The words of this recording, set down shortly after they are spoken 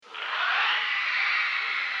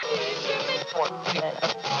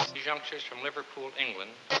Youngsters from Liverpool, England.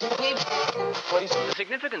 The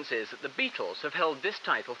significance is that the Beatles have held this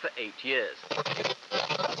title for 8 years.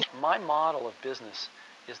 My model of business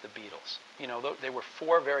is the Beatles. You know, they were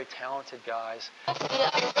four very talented guys.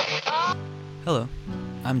 Hello,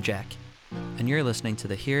 I'm Jack, and you're listening to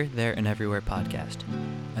the Here, There, and Everywhere podcast,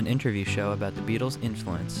 an interview show about the Beatles'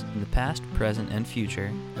 influence in the past, present, and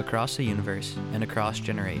future across the universe and across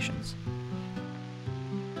generations.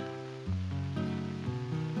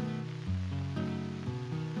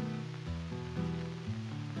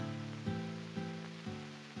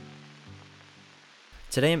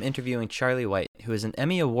 Today I'm interviewing Charlie White, who is an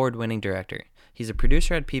Emmy Award-winning director. He's a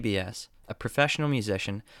producer at PBS, a professional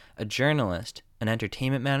musician, a journalist, an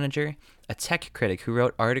entertainment manager, a tech critic who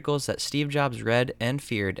wrote articles that Steve Jobs read and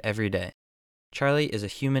feared every day. Charlie is a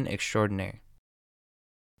human extraordinaire.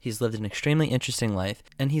 He's lived an extremely interesting life,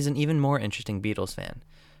 and he's an even more interesting Beatles fan.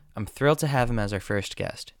 I'm thrilled to have him as our first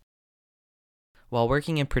guest. While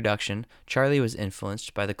working in production, Charlie was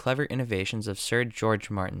influenced by the clever innovations of Sir George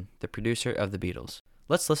Martin, the producer of the Beatles.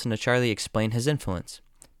 Let's listen to Charlie explain his influence.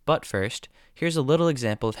 But first, here's a little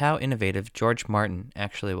example of how innovative George Martin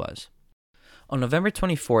actually was. On November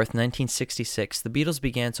 24th, 1966, the Beatles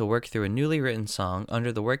began to work through a newly written song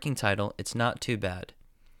under the working title, It's Not Too Bad.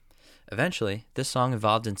 Eventually, this song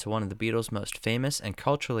evolved into one of the Beatles' most famous and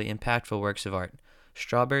culturally impactful works of art,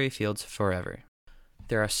 Strawberry Fields Forever.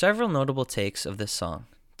 There are several notable takes of this song,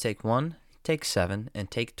 Take 1, Take 7,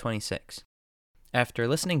 and Take 26. After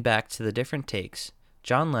listening back to the different takes,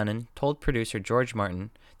 John Lennon told producer George Martin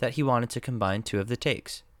that he wanted to combine two of the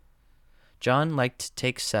takes. John liked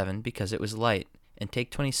Take 7 because it was light, and Take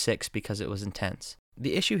 26 because it was intense.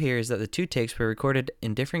 The issue here is that the two takes were recorded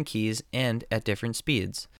in different keys and at different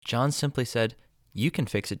speeds. John simply said, "You can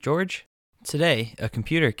fix it, George." Today, a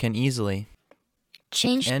computer can easily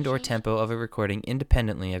change and or tempo of a recording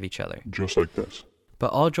independently of each other. Just like this.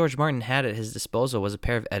 But all George Martin had at his disposal was a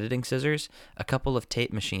pair of editing scissors, a couple of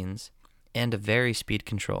tape machines, and a vari-speed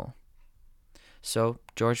control. So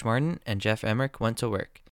George Martin and Geoff Emerick went to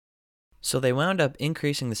work. So they wound up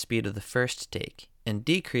increasing the speed of the first take and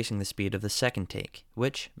decreasing the speed of the second take,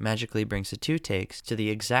 which magically brings the two takes to the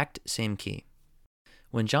exact same key.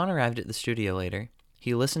 When John arrived at the studio later,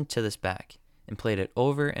 he listened to this back and played it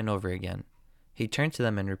over and over again. He turned to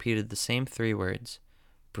them and repeated the same three words: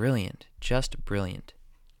 brilliant, just brilliant.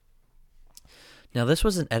 Now, this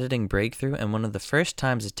was an editing breakthrough and one of the first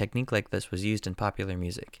times a technique like this was used in popular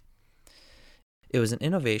music. It was an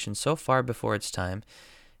innovation so far before its time,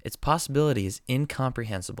 its possibility is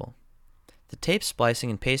incomprehensible. The tape splicing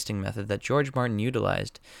and pasting method that George Martin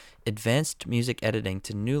utilized advanced music editing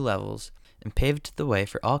to new levels and paved the way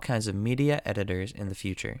for all kinds of media editors in the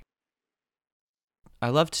future. I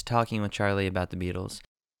loved talking with Charlie about the Beatles.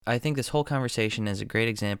 I think this whole conversation is a great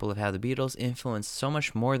example of how the Beatles influenced so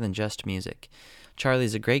much more than just music.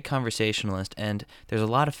 Charlie's a great conversationalist, and there's a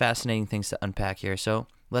lot of fascinating things to unpack here, so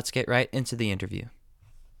let's get right into the interview.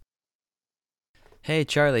 Hey,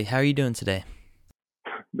 Charlie, how are you doing today?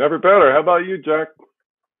 Never better. How about you, Jack?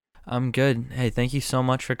 I'm good. Hey, thank you so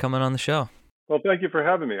much for coming on the show. Well, thank you for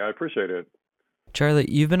having me. I appreciate it.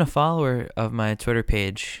 Charlie, you've been a follower of my Twitter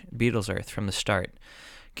page, Beatles Earth, from the start.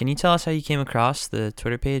 Can you tell us how you came across the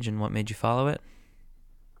Twitter page and what made you follow it?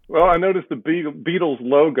 Well, I noticed the Beatles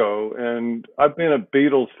logo, and I've been a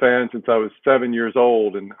Beatles fan since I was 7 years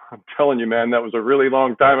old. And I'm telling you, man, that was a really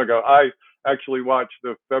long time ago. I actually watched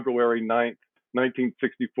the February 9th,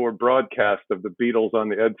 1964 broadcast of the Beatles on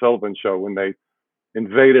the Ed Sullivan Show when they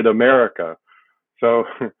invaded America. So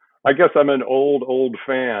I guess I'm an old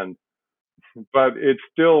fan, but it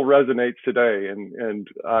still resonates today. And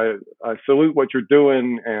I salute what you're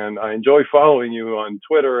doing, and I enjoy following you on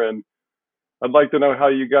Twitter. And I'd like to know how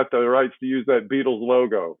you got the rights to use that Beatles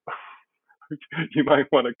logo. You might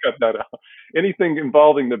want to cut that out. Anything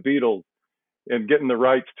involving the Beatles and getting the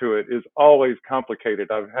rights to it is always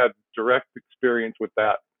complicated. I've had direct experience with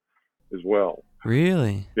that as well.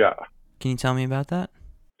 Really? Yeah. Can you tell me about that?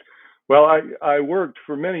 Well, I worked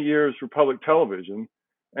for many years for public television,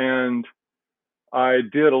 and I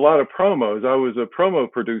did a lot of promos. I was a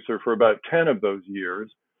promo producer for about 10 of those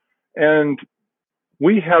years. And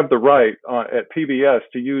we have the right at PBS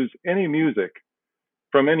to use any music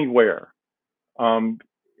from anywhere.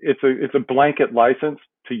 It's a blanket license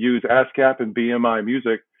to use ASCAP and BMI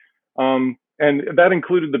music. And that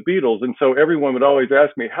included the Beatles. And so everyone would always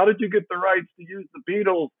ask me, how did you get the rights to use the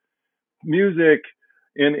Beatles music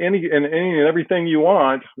in any and everything you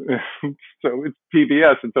want? So it's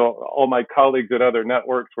PBS. And so all my colleagues at other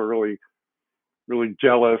networks were really really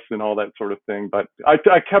jealous and all that sort of thing. But I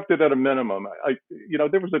kept it at a minimum.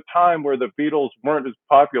 There was a time where the Beatles weren't as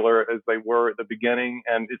popular as they were at the beginning,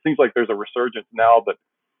 and it seems like there's a resurgence now. But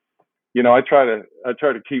I try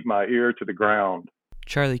to keep my ear to the ground.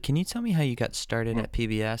 Charlie, can you tell me how you got started at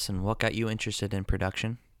PBS and what got you interested in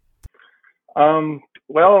production?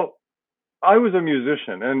 Well, I was a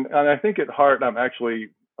musician, and I think at heart I'm actually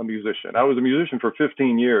a musician. I was a musician for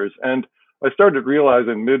 15 years, and I started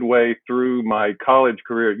realizing midway through my college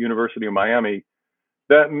career at University of Miami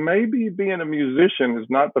that maybe being a musician is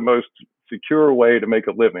not the most secure way to make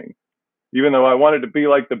a living. Even though I wanted to be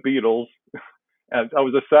like the Beatles, and I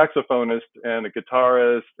was a saxophonist and a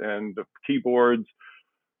guitarist and keyboards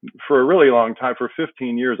for a really long time. For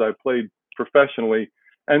 15 years, I played professionally.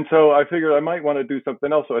 And so I figured I might want to do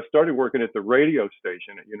something else. So I started working at the radio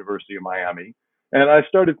station at University of Miami. And I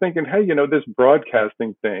started thinking, hey, this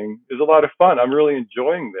broadcasting thing is a lot of fun. I'm really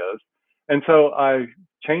enjoying this. And so I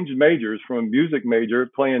changed majors from a music major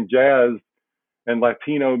playing jazz and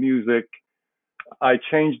Latino music. I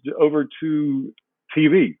changed over to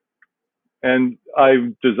TV. And I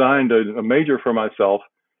designed a major for myself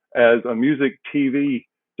as a music TV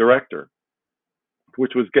director,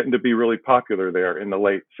 which was getting to be really popular there in the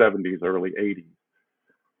late 70s, early 80s.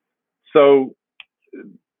 So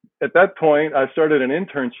at that point, I started an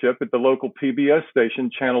internship at the local PBS station,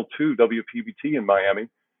 Channel 2, WPBT in Miami.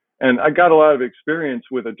 And I got a lot of experience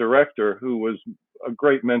with a director who was a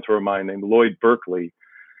great mentor of mine named Lloyd Berkeley.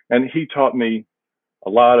 And he taught me a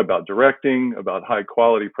lot about directing, about high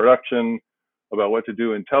quality production, about what to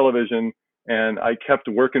do in television. And I kept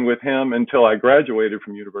working with him until I graduated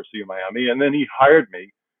from University of Miami. And then he hired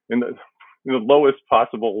me in the lowest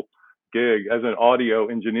possible gig as an audio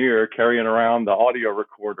engineer, carrying around the audio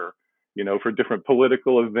recorder, for different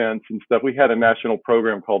political events and stuff. We had a national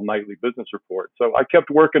program called Nightly Business Report. So I kept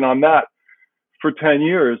working on that for 10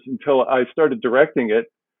 years until I started directing it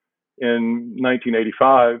in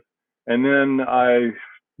 1985. And then I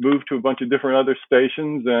moved to a bunch of different other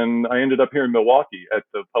stations, and I ended up here in Milwaukee at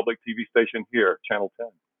the public TV station here, Channel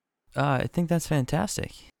 10. I think that's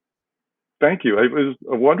fantastic. Thank you. It was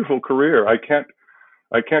a wonderful career. I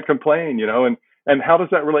can't complain, and how does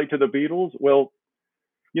that relate to the Beatles? Well,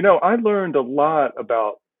 I learned a lot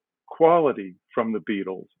about quality from the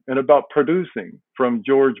Beatles, and about producing from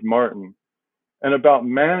George Martin, and about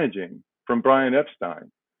managing from Brian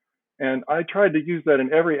Epstein. And I tried to use that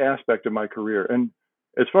in every aspect of my career. And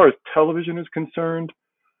as far as television is concerned,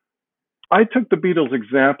 I took the Beatles'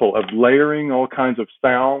 example of layering all kinds of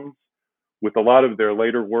sounds with a lot of their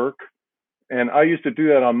later work. And I used to do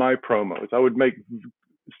that on my promos. I would make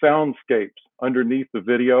soundscapes underneath the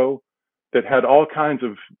video that had all kinds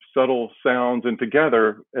of subtle sounds, and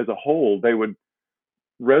together as a whole, they would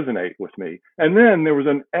resonate with me. And then there was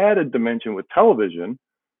an added dimension with television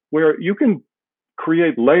where you can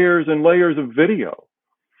create layers and layers of video.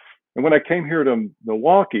 And when I came here to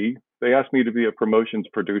Milwaukee, they asked me to be a promotions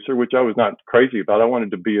producer, which I was not crazy about. I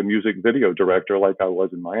wanted to be a music video director like I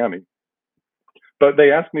was in Miami. But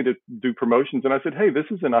they asked me to do promotions, and I said, hey, this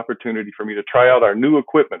is an opportunity for me to try out our new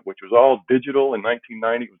equipment, which was all digital in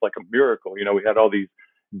 1990. It was like a miracle. We had all these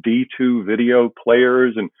D2 video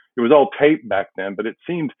players, and it was all tape back then, but it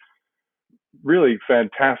seemed really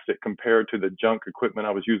fantastic compared to the junk equipment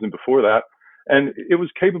I was using before that. And it was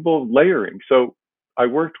capable of layering. So I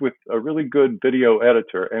worked with a really good video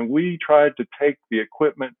editor, and we tried to take the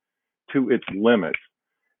equipment to its limits.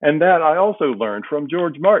 And that I also learned from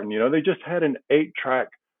George Martin. They just had an 8-track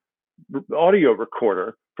audio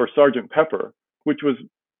recorder for Sgt. Pepper, which was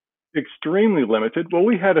extremely limited. Well,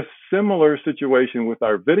 we had a similar situation with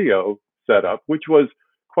our video setup, which was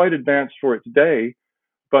quite advanced for its day,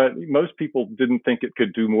 but most people didn't think it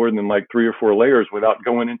could do more than like 3 or 4 layers without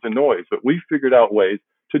going into noise. But we figured out ways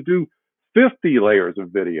to do 50 layers of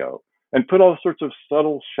video and put all sorts of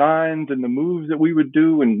subtle shines in the moves that we would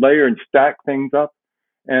do and layer and stack things up.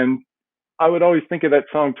 And I would always think of that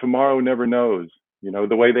song, Tomorrow Never Knows,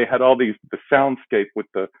 the way they had all the soundscape with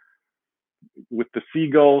the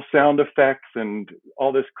seagull sound effects and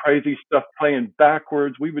all this crazy stuff playing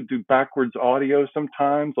backwards. We would do backwards audio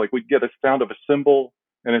sometimes. Like we'd get a sound of a cymbal,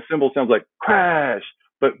 and a cymbal sounds like crash,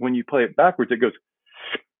 but when you play it backwards, it goes.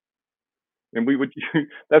 And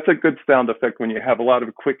that's a good sound effect when you have a lot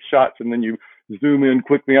of quick shots and then you zoom in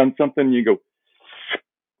quickly on something and you go.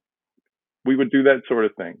 We would do that sort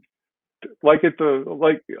of thing. Like the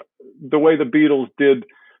way the Beatles did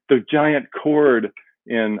the giant chord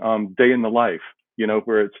in Day in the Life,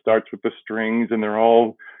 where it starts with the strings and they're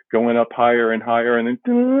all going up higher and higher, and then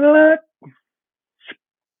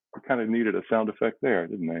they kind of needed a sound effect there,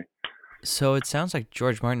 didn't they? So it sounds like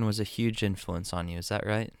George Martin was a huge influence on you. Is that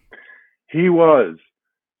right? He was.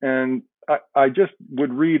 And I just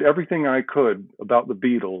would read everything I could about the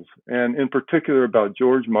Beatles, and in particular about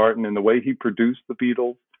George Martin and the way he produced the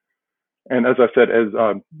Beatles. And as I said,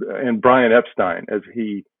 and Brian Epstein, as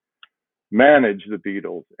he managed the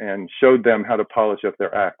Beatles and showed them how to polish up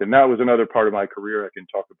their act. And that was another part of my career I can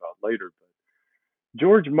talk about later. But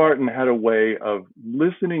George Martin had a way of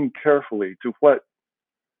listening carefully to what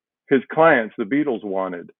his clients, the Beatles,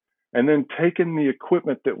 wanted, and then taking the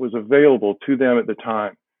equipment that was available to them at the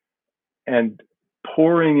time and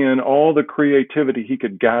pouring in all the creativity he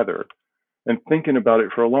could gather and thinking about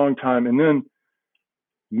it for a long time, and then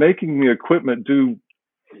making the equipment do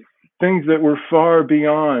things that were far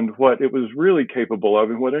beyond what it was really capable of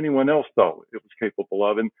and what anyone else thought it was capable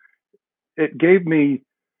of. And it gave me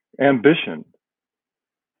ambition.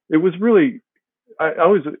 It was really, I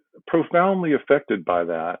was profoundly affected by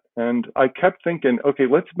that. And I kept thinking, okay,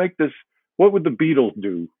 let's make this, what would the Beatles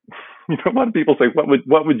do? You know, a lot of people say,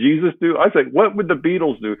 what would Jesus do? I say, what would the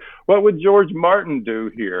Beatles do? What would George Martin do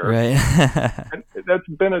here? Right. And that's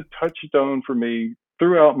been a touchstone for me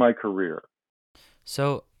throughout my career.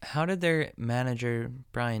 So how did their manager,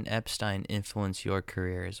 Brian Epstein, influence your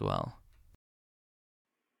career as well?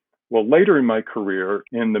 Well, later in my career,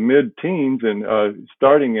 in the mid-teens and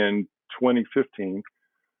starting in 2015,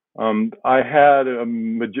 I have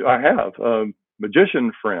a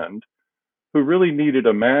magician friend who really needed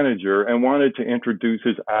a manager and wanted to introduce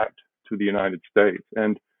his act to the United States.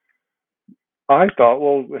 And I thought,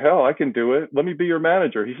 well, hell, I can do it. Let me be your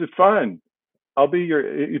manager. He said, fine, I'll be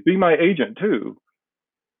my agent too.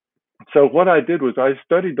 So what I did was I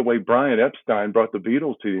studied the way Brian Epstein brought the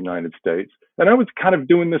Beatles to the United States, and I was kind of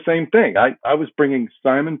doing the same thing. I was bringing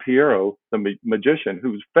Simon Pierro, the magician,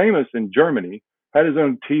 who was famous in Germany, had his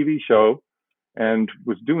own TV show, and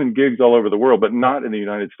was doing gigs all over the world, but not in the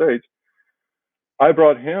United States. I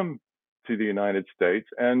brought him to the United States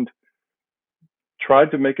and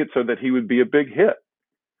tried to make it so that he would be a big hit.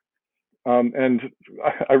 And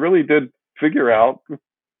I really did figure out,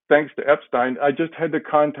 thanks to Epstein, I just had to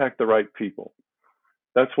contact the right people.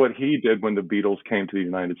 That's what he did when the Beatles came to the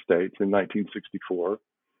United States in 1964.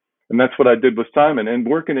 And that's what I did with Simon. And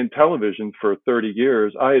working in television for 30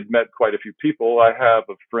 years, I had met quite a few people. I have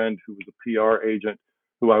a friend who was a PR agent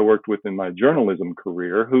who I worked with in my journalism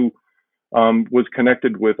career, who was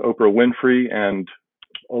connected with Oprah Winfrey and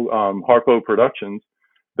Harpo Productions.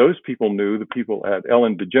 Those people knew the people at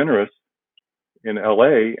Ellen DeGeneres in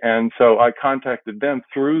LA. And so I contacted them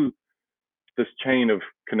through this chain of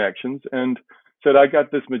connections and said, I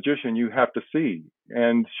got this magician you have to see,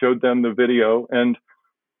 and showed them the video. And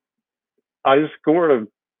I scored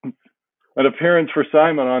an appearance for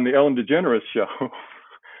Simon on the Ellen DeGeneres show,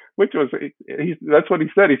 which was, that's what he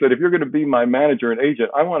said. He said, if you're going to be my manager and agent,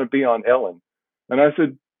 I want to be on Ellen. And I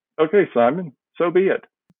said, okay, Simon, so be it.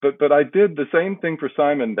 But I did the same thing for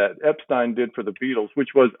Simon that Epstein did for the Beatles,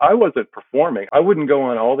 which was I wasn't performing. I wouldn't go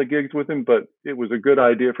on all the gigs with him, but it was a good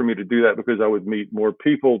idea for me to do that because I would meet more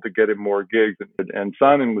people to get him more gigs. And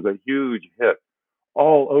Simon was a huge hit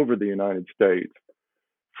all over the United States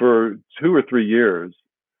for 2 or 3 years.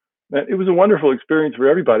 And it was a wonderful experience for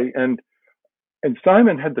everybody. And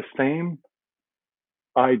Simon had the same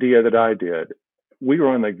idea that I did. We were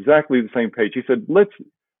on exactly the same page. He said,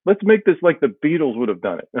 let's make this like the Beatles would have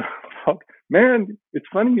done it. Man, it's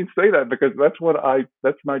funny you say that because that's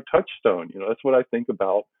my touchstone. You know, that's what I think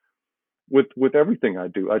about with everything I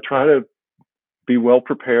do. I try to be well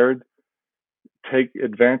prepared, take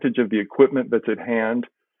advantage of the equipment that's at hand,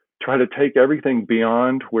 try to take everything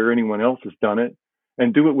beyond where anyone else has done it,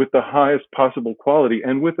 and do it with the highest possible quality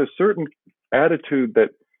and with a certain attitude that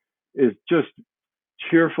is just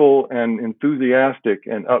cheerful and enthusiastic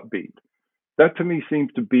and upbeat. That to me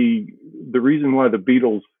seems to be the reason why the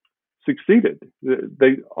Beatles succeeded.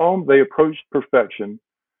 They approached perfection,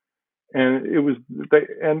 and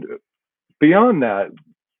and beyond that,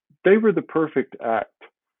 they were the perfect act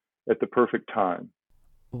at the perfect time.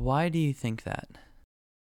 Why do you think that?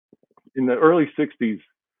 In the early 60s,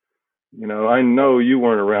 you know, I know you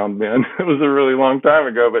weren't around then. It was a really long time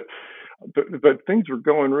ago, but things were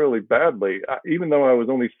going really badly. Even though I was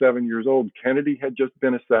only 7 years old, Kennedy had just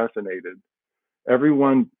been assassinated.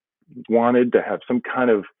 Everyone wanted to have some kind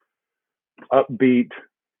of upbeat,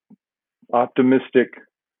 optimistic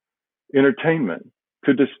entertainment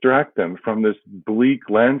to distract them from this bleak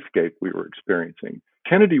landscape we were experiencing.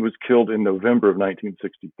 Kennedy was killed in November of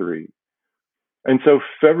 1963. And so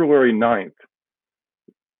February 9th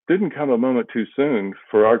didn't come a moment too soon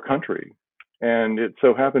for our country. And it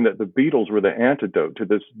so happened that the Beatles were the antidote to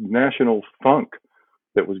this national funk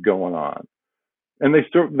that was going on. And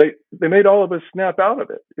they made all of us snap out of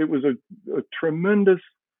it. It was a tremendous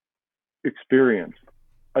experience,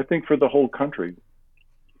 I think, for the whole country.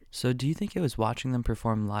 So do you think it was watching them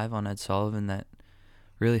perform live on Ed Sullivan that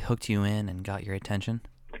really hooked you in and got your attention?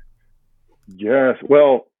 Yes.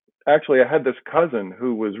 Well, actually, I had this cousin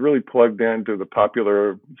who was really plugged into the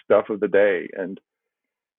popular stuff of the day, and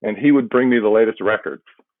he would bring me the latest records.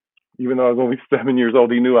 Even though I was only 7 years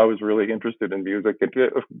old, he knew I was really interested in music. And,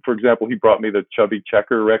 for example, he brought me the Chubby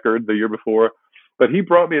Checker record the year before, but he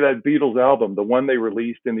brought me that Beatles album, the one they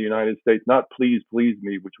released in the United States, not Please Please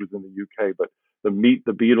Me, which was in the UK, but the Meet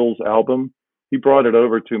the Beatles album. He brought it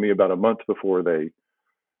over to me about a month before they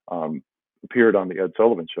appeared on the Ed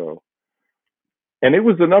Sullivan Show. And it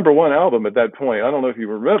was the number one album at that point. I don't know if you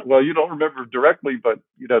remember. Well, you don't remember directly, but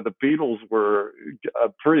the Beatles were a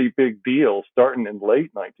pretty big deal starting in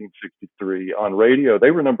late 1963 on radio.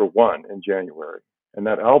 They were number one in January, and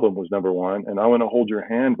that album was number one. And I Want to Hold Your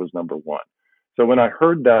Hand was number one. So when I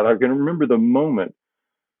heard that, I can remember the moment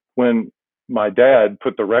when my dad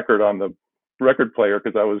put the record on the record player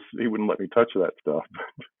because he wouldn't let me touch that stuff.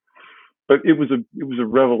 But it was a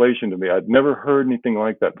revelation to me. I'd never heard anything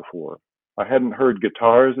like that before. I hadn't heard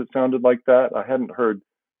guitars that sounded like that. I hadn't heard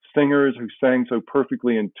singers who sang so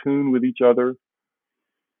perfectly in tune with each other.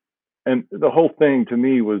 And the whole thing to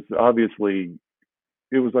me was obviously,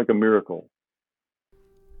 it was like a miracle.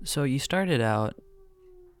 So you started out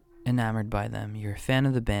enamored by them. You're a fan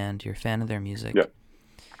of the band. You're a fan of their music. Yeah.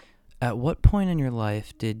 At what point in your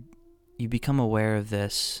life did you become aware of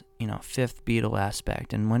this, fifth Beatle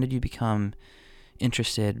aspect? And when did you become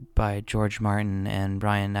interested by George Martin and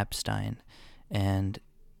Brian Epstein and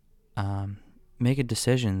make a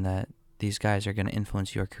decision that these guys are going to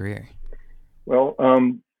influence your career? Well,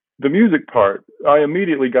 the music part, I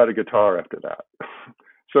immediately got a guitar after that.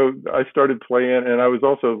 So I started playing, and I was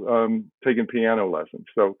also taking piano lessons.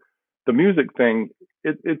 So the music thing,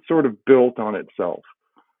 it sort of built on itself.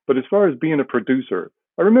 But as far as being a producer,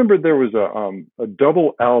 I remember there was a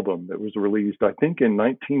double album that was released, I think in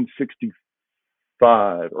 1965.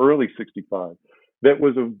 Early 65, that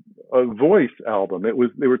was a voice album.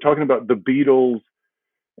 They were talking about the Beatles,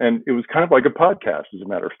 and it was kind of like a podcast, as a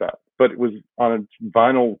matter of fact, but it was on a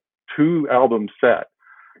vinyl 2-album set.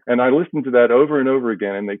 And I listened to that over and over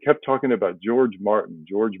again, and they kept talking about George Martin,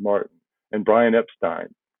 and Brian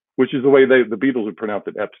Epstein, which is the way the Beatles would pronounce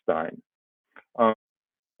it, Epstein.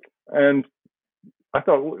 And I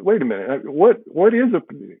thought, wait a minute, what is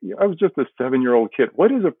I was just a 7-year-old kid. What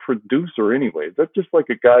is a producer anyway? Is that just like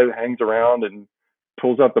a guy that hangs around and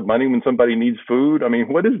pulls out the money when somebody needs food? I mean,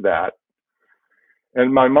 what is that?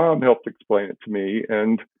 And my mom helped explain it to me.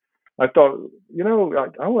 And I thought,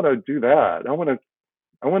 I want to do that. I want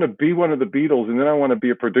to be one of the Beatles, and then I want to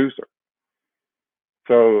be a producer.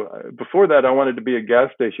 So before that, I wanted to be a gas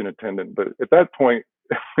station attendant. But at that point,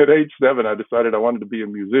 at age 7, I decided I wanted to be a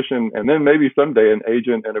musician, and then maybe someday an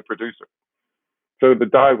agent and a producer. So the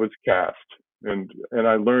die was cast, and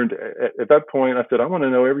I learned at that point. I said, I want to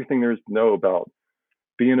know everything there is to know about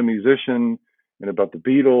being a musician, and about the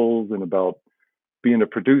Beatles, and about being a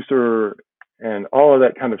producer, and all of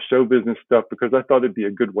that kind of show business stuff, because I thought it'd be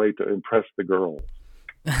a good way to impress the girls.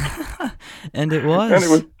 And it was. And it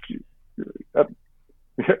was.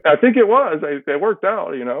 I think it was. It worked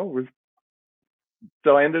out.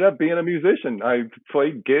 So I ended up being a musician. I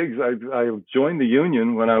played gigs. I joined the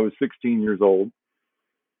union when I was 16 years old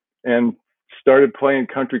and started playing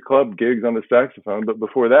country club gigs on the saxophone. But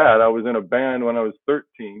before that, I was in a band when I was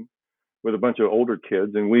 13 with a bunch of older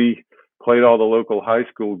kids, and we played all the local high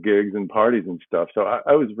school gigs and parties and stuff. So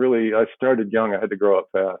I started young. I had to grow up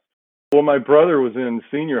fast. Well, my brother was in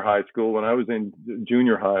senior high school when I was in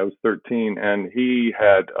junior high. I was 13, and he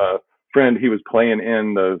had a friend he was playing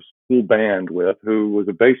in the school band with who was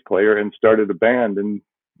a bass player and started a band. And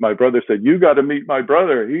my brother said, "You got to meet my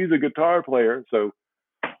brother. He's a guitar player." So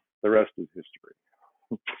the rest is history.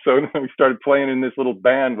 So we started playing in this little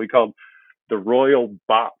band we called the Royal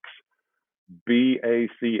Box,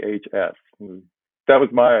 BACHS. That was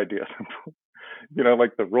my idea.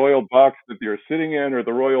 Like the Royal Box that you're sitting in, or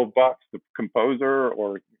the Royal Box, the composer,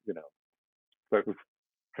 or, that was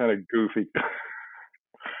kind of goofy.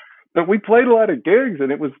 But we played a lot of gigs,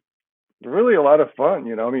 and it was really a lot of fun.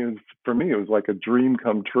 For me, it was like a dream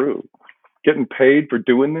come true. Getting paid for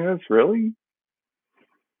doing this, really?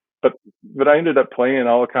 But I ended up playing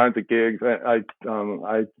all kinds of gigs.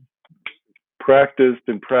 I practiced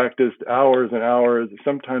and practiced hours and hours.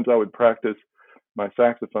 Sometimes I would practice my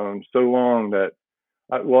saxophone so long that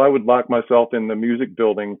I would lock myself in the music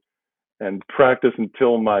building and practice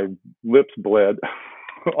until my lips bled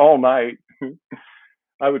all night.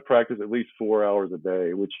 I would practice at least 4 hours a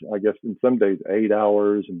day, which I guess in some days 8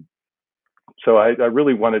 hours. And so I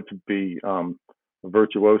really wanted to be a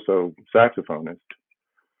virtuoso saxophonist,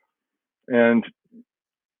 and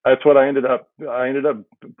that's what I ended up. I ended up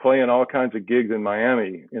playing all kinds of gigs in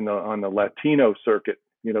Miami on the Latino circuit.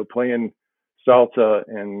 Playing salsa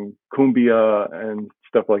and cumbia and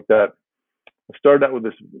stuff like that. I started out with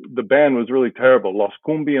this. The band was really terrible, Los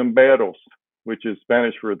Cumbiamberos, which is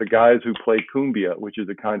Spanish for the guys who play cumbia, which is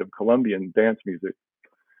a kind of Colombian dance music.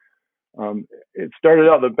 It started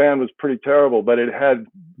out, the band was pretty terrible, but it had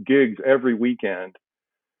gigs every weekend,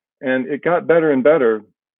 and it got better and better.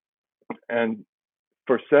 And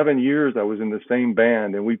for 7 years, I was in the same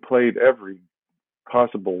band, and we played every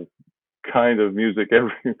possible kind of music,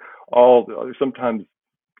 sometimes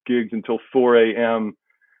gigs until 4 a.m.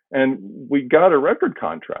 And we got a record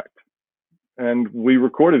contract, and we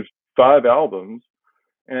recorded 5 albums.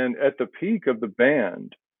 And at the peak of the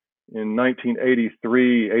band in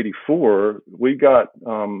 1983, 84, we got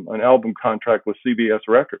an album contract with CBS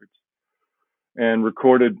Records and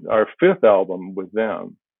recorded our 5th album with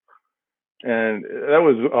them. And that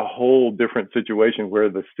was a whole different situation where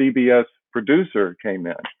the CBS producer came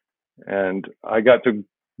in, and I got to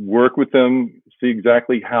work with him, see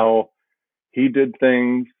exactly how he did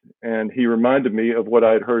things. And he reminded me of what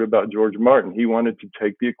I had heard about George Martin. He wanted to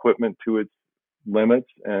take the equipment to its limits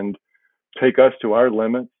and take us to our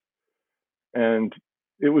limits. And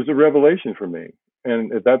it was a revelation for me.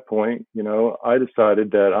 And at that point, I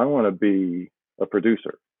decided that I want to be a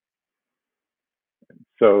producer.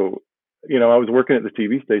 So, I was working at the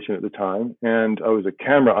TV station at the time, and I was a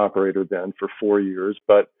camera operator then for 4 years,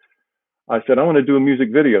 but I said, I want to do a music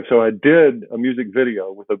video. So I did a music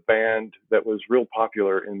video with a band that was real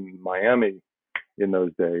popular in Miami in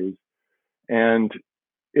those days. And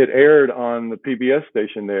it aired on the PBS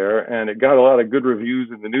station there, and it got a lot of good reviews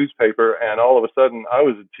in the newspaper. And all of a sudden, I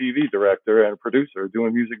was a TV director and a producer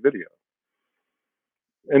doing music video.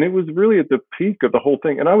 And it was really at the peak of the whole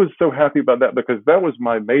thing. And I was so happy about that because that was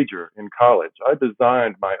my major in college. I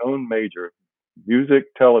designed my own major, music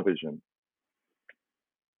television.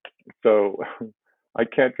 So I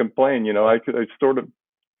can't complain. I sort of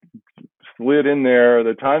slid in there.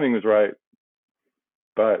 The timing was right.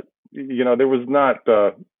 But, there was not,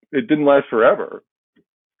 it didn't last forever.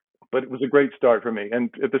 But it was a great start for me.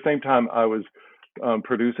 And at the same time, I was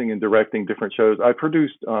producing and directing different shows. I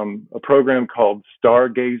produced a program called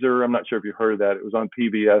Stargazer. I'm not sure if you heard of that. It was on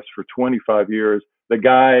PBS for 25 years. The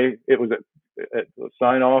guy, it was at the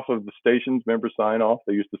sign off of the stations, member sign off.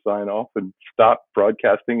 They used to sign off and stop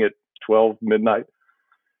broadcasting at 12 midnight.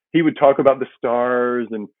 He would talk about the stars,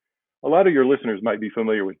 and a lot of your listeners might be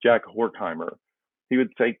familiar with Jack Horkheimer. He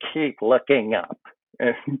would say, keep looking up,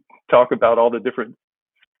 and talk about all the different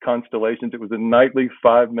constellations. It was a nightly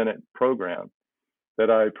 5-minute program that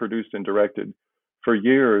I produced and directed for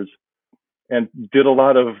years, and did a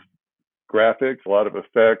lot of graphics, a lot of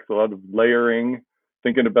effects, a lot of layering,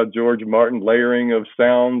 thinking about George Martin, layering of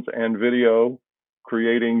sounds and video,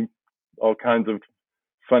 creating all kinds of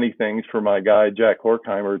funny things for my guy, Jack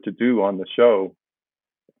Horkheimer, to do on the show.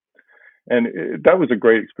 And that was a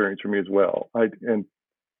great experience for me as well. I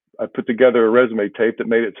put together a resume tape that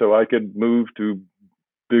made it so I could move to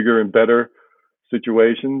bigger and better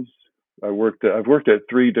situations. I've worked at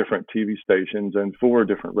 3 different TV stations and 4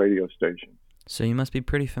 different radio stations. So you must be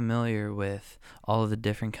pretty familiar with all of the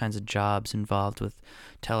different kinds of jobs involved with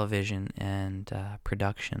television and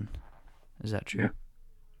production. Is that true?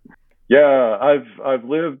 Yeah, I've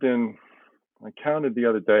lived in, I counted the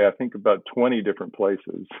other day, I think about 20 different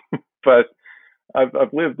places. But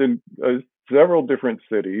I've lived in several different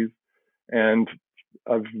cities, and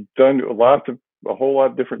I've done a whole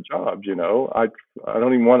lot of different jobs. I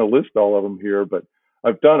don't even want to list all of them here, but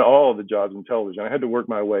I've done all of the jobs in television. I had to work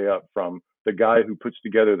my way up from the guy who puts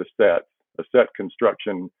together the set, a set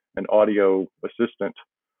construction and audio assistant,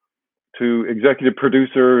 to executive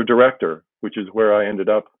producer, director, which is where I ended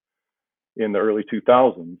up in the early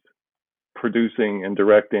 2000s, producing and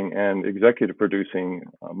directing and executive producing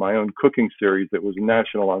my own cooking series that was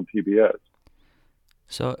national on PBS.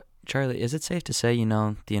 So, Charlie, is it safe to say you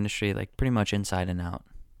know the industry like pretty much inside and out?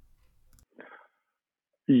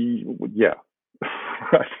 Yeah.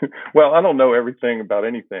 Well, I don't know everything about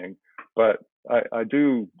anything, but I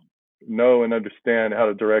do know and understand how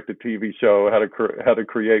to direct a TV show, how to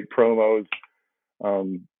create promos,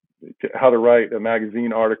 how to write a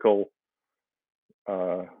magazine article,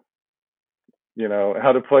 how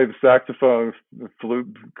to play the saxophone,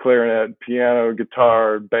 flute, clarinet, piano,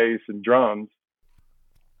 guitar, bass, and drums.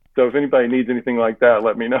 So if anybody needs anything like that,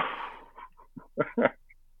 let me know.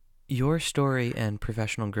 Your story and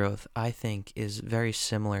professional growth, I think, is very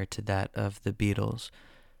similar to that of the Beatles.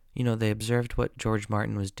 You know, they observed what George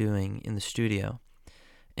Martin was doing in the studio,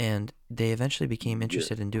 and they eventually became Yeah.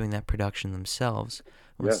 interested in doing that production themselves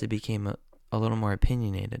once Yeah. they became a little more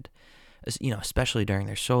opinionated, you know, especially during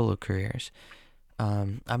their solo careers.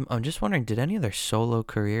 I'm just wondering, did any of their solo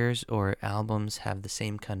careers or albums have the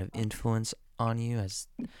same kind of influence on you as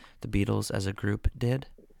the Beatles as a group did?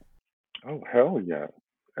 Oh hell yeah,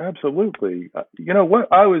 absolutely. You know what?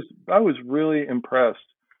 I was really impressed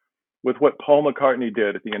with what Paul McCartney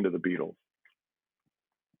did at the end of the Beatles.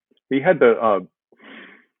 He had the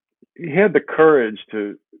courage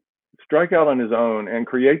to strike out on his own and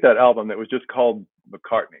create that album that was just called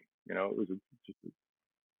McCartney. You know, it was just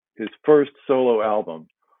his first solo album.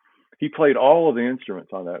 He played all of the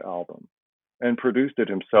instruments on that album and produced it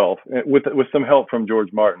himself with some help from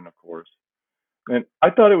George Martin, of course. And I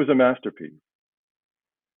thought it was a masterpiece.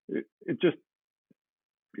 It just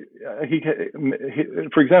he,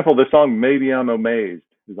 for example, the song "Maybe I'm Amazed"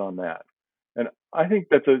 is on that, and I think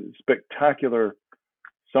that's a spectacular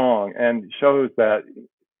song and shows that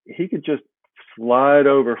he could just slide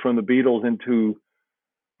over from the Beatles into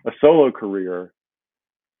a solo career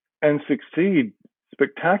and succeed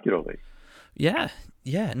spectacularly. Yeah,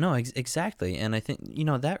 yeah, no, exactly. And I think, you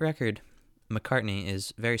know, that record, McCartney,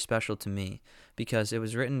 is very special to me because it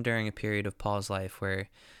was written during a period of Paul's life where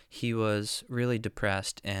he was really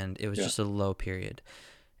depressed and it was Yeah, just a low period.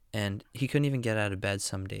 And he couldn't even get out of bed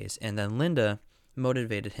some days. And then Linda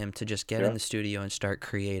motivated him to just get in yeah, the studio and start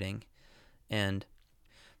creating. And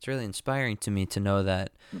it's really inspiring to me to know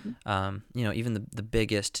that, hmm you know, even the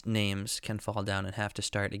biggest names can fall down and have to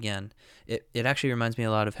start again. It actually reminds me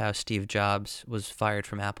a lot of how Steve Jobs was fired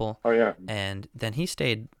from Apple, oh yeah, and then he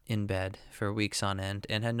stayed in bed for weeks on end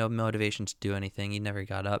and had no motivation to do anything. He never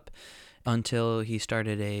got up until he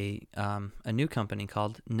started a new company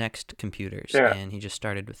called Next Computers, yeah. and he just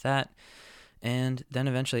started with that. And then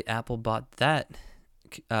eventually Apple bought that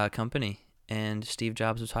company, and Steve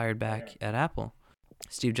Jobs was hired back at Apple.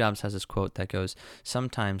 Steve Jobs has this quote that goes,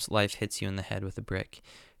 "Sometimes life hits you in the head with a brick.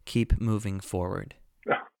 Keep moving forward."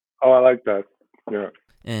 Oh, I like that. Yeah,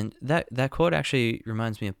 And that quote actually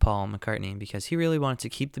reminds me of Paul McCartney because he really wanted to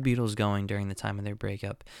keep the Beatles going during the time of their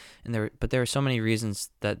breakup, and there were so many reasons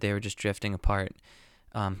that they were just drifting apart.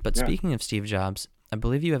 But yeah. speaking of Steve Jobs, I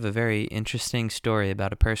believe you have a very interesting story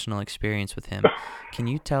about a personal experience with him. Can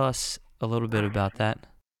you tell us a little bit about that?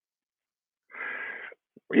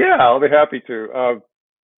 Yeah, I'll be happy to.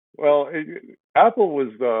 Well, Apple was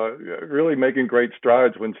really making great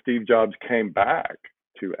strides when Steve Jobs came back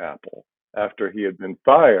to Apple after he had been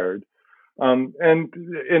fired, and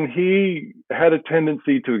he had a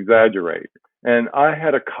tendency to exaggerate. And I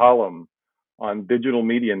had a column on Digital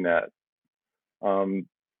Media Net um,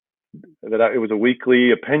 it was a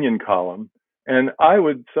weekly opinion column, and I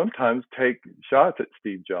would sometimes take shots at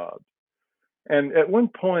Steve Jobs. And at one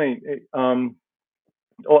point,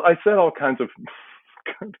 well, I said all kinds of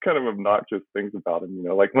kind of obnoxious things about him,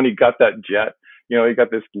 like when he got that jet, he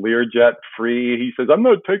got this Learjet free. He says, "I'm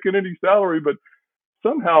not taking any salary," but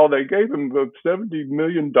somehow they gave him the $70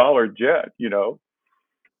 million jet.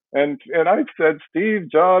 And I said, "Steve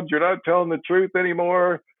Jobs, you're not telling the truth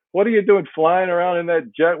anymore. What are you doing flying around in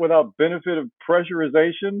that jet without benefit of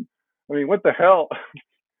pressurization? I mean, what the hell?"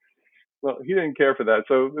 Well, he didn't care for that.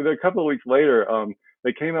 So a couple of weeks later,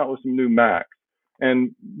 they came out with some new Macs.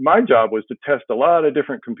 And my job was to test a lot of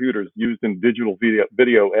different computers used in digital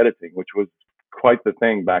video editing, which was quite the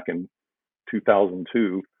thing back in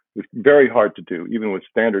 2002. It was very hard to do, even with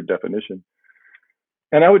standard definition.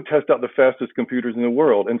 And I would test out the fastest computers in the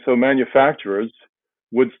world. And so manufacturers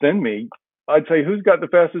would send me, I'd say, "Who's got the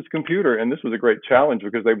fastest computer?" And this was a great challenge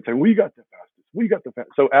because they would say, "We got the fastest. We got the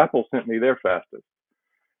fastest." So Apple sent me their fastest.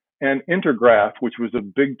 And Intergraph, which was a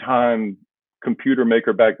big time computer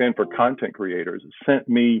maker back then for content creators, sent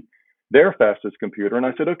me their fastest computer. And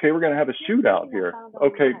I said, "Okay, we're going to have a shootout here."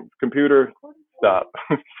 "Okay, computer, stop."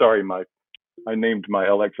 Sorry, I named my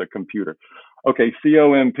Alexa computer. "Okay,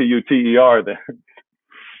 COMPUTER then."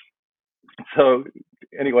 So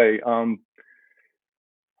anyway, I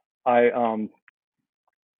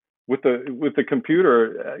with the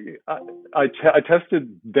computer, I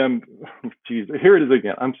tested them. Geez, here it is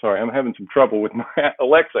again. I'm sorry, I'm having some trouble with my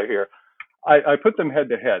Alexa here. I put them head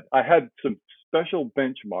to head. I had some special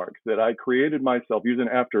benchmarks that I created myself using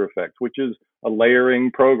After Effects, which is a layering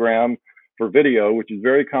program for video, which is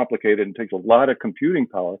very complicated and takes a lot of computing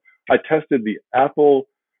power. I tested the Apple,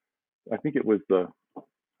 I think it was the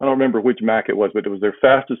I don't remember which Mac it was, but it was their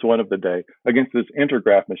fastest one of the day against this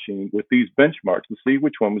Intergraph machine with these benchmarks to see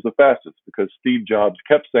which one was the fastest, because Steve Jobs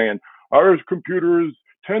kept saying, our computer is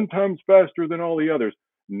 10 times faster than all the others.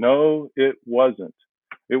 No, it wasn't.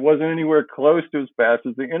 It wasn't anywhere close to as fast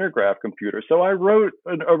as the Intergraph computer. So I wrote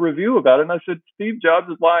a review about it, and I said, Steve Jobs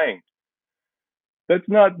is lying. That's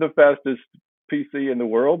not the fastest PC in the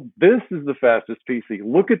world. This is the fastest PC.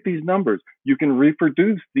 Look at these numbers. You can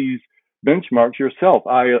reproduce these benchmarks yourself.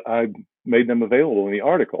 I made them available in the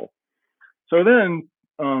article. So then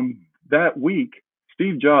that week,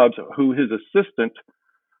 Steve Jobs, who his assistant,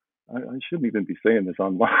 I shouldn't even be saying this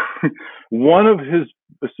online, one of his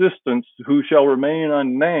assistants, who shall remain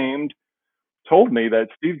unnamed, told me that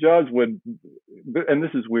Steve Jobs would, and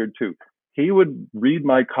this is weird too, he would read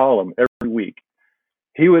my column every week.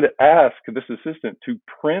 He would ask this assistant to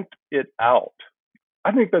print it out.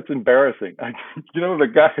 I think that's embarrassing. The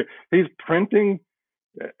guy, he's printing,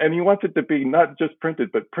 and he wants it to be not just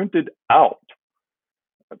printed, but printed out.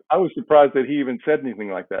 I was surprised that he even said anything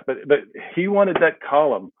like that. But he wanted that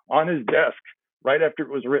column on his desk right after it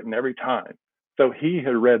was written every time. So he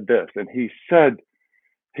had read this, and he said,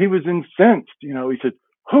 he was incensed. He said,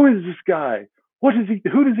 who is this guy? Who does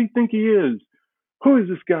he think he is? Who is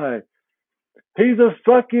this guy? He's a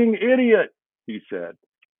fucking idiot, he said.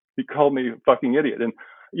 He called me a fucking idiot. And,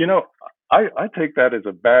 I take that as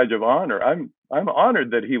a badge of honor. I'm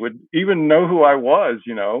honored that he would even know who I was,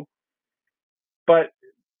 But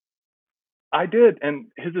I did. And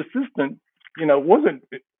his assistant, wasn't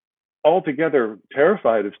altogether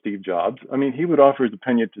terrified of Steve Jobs. I mean, he would offer his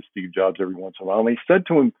opinion to Steve Jobs every once in a while. And he said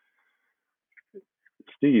to him,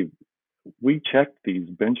 Steve, we checked these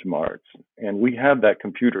benchmarks and we have that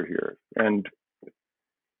computer here. And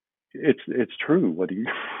it's true. What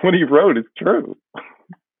he wrote is true.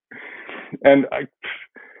 And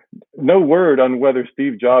no word on whether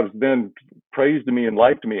Steve Jobs then praised me and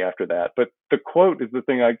liked me after that. But the quote is the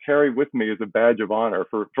thing I carry with me as a badge of honor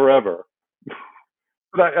for forever.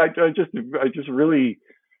 But I just really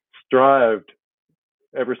strived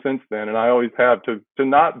ever since then, and I always have to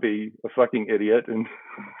not be a fucking idiot. And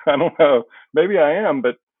I don't know, maybe I am,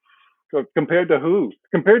 but compared to who?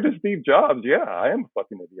 Compared to Steve Jobs, yeah, I am a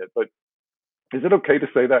fucking idiot. But is it okay to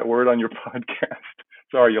say that word on your podcast?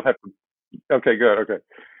 Sorry, you'll have to. Okay, good. Okay.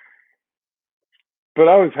 But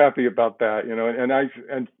I was happy about that,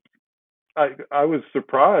 and I was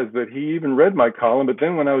surprised that he even read my column. But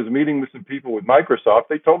then when I was meeting with some people with Microsoft,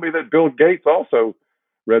 they told me that Bill Gates also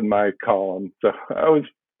read my column. So I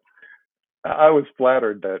was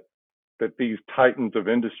flattered that these titans of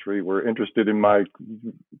industry were interested in my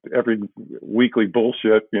every weekly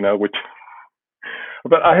bullshit, which.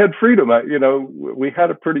 But I had freedom. We had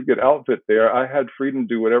a pretty good outfit there. I had freedom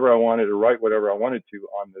to do whatever I wanted, to write whatever I wanted to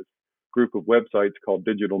on this group of websites called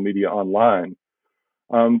Digital Media Online.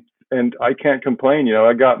 And I can't complain.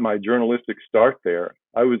 I got my journalistic start there.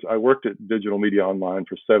 I worked at Digital Media Online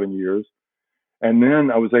for 7 years. And then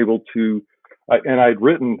I was able to, and I'd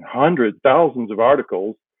written hundreds, thousands of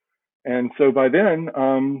articles. And so by then,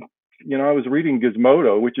 I was reading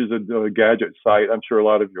Gizmodo, which is a gadget site. I'm sure a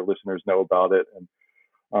lot of your listeners know about it. And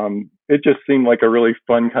it just seemed like a really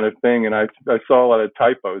fun kind of thing. And I saw a lot of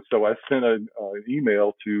typos. So I sent an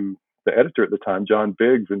email to the editor at the time, John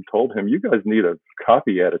Biggs, and told him, you guys need a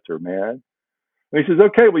copy editor, man. And he says,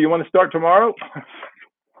 okay, well, you want to start tomorrow?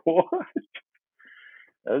 What?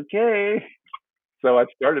 Okay. So I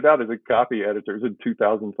started out as a copy editor. It was in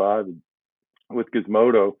 2005 with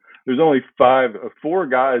Gizmodo. There's only 4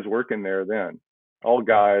 guys working there then, all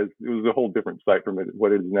guys. It was a whole different site from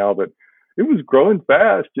what it is now, but it was growing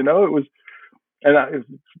fast, It was, and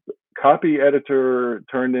copy editor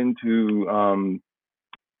turned into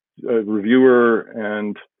a reviewer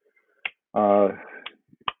and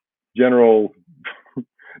general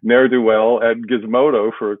ne'er-do-well at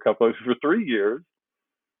Gizmodo for 3 years.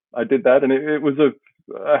 I did that, and it was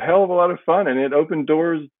a hell of a lot of fun, and it opened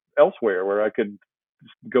doors elsewhere where I could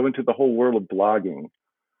go into the whole world of blogging,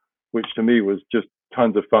 which to me was just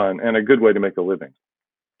tons of fun and a good way to make a living.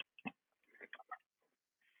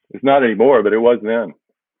 It's not anymore, but it was then.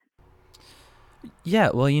 Yeah,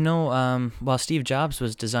 well, while Steve Jobs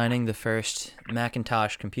was designing the first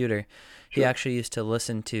Macintosh computer, he actually used to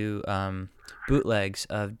listen to bootlegs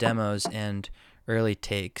of demos and early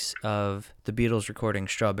takes of the Beatles recording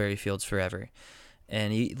Strawberry Fields Forever.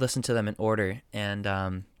 And he listened to them in order,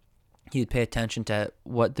 and he'd pay attention to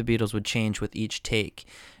what the Beatles would change with each take.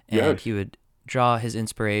 And yes. He would draw his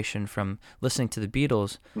inspiration from listening to the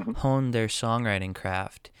Beatles, hone their songwriting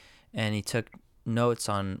craft, and he took notes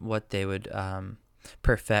on what they would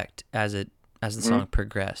perfect as the song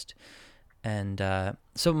progressed. And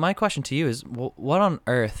So my question to you is, what on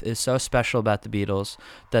earth is so special about the Beatles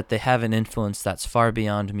that they have an influence that's far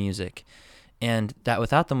beyond music, and that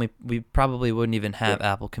without them we probably wouldn't even have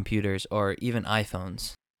Apple computers or even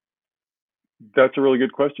iPhones? That's a really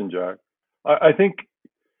good question, Jack. I think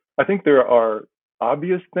there are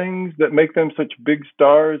obvious things that make them such big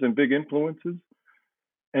stars and big influences,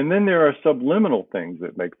 and then there are subliminal things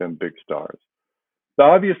that make them big stars. The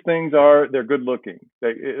obvious things are they're good looking.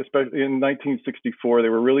 They, especially in 1964, they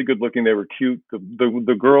were really good looking. They were cute.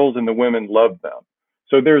 The girls and the women loved them.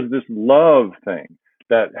 So there's this love thing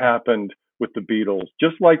that happened with the Beatles,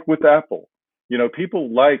 just like with Apple. You know, people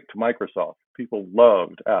liked Microsoft. People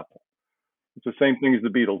loved Apple. It's the same thing as the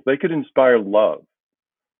Beatles. They could inspire love.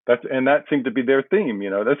 That seemed to be their theme. You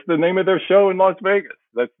know, that's the name of their show in Las Vegas.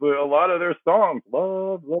 A lot of their songs.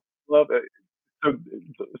 Love, love, love. So,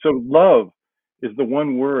 so love is the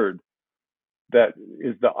one word that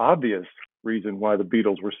is the obvious reason why the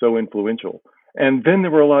Beatles were so influential. And then there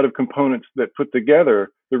were a lot of components that put together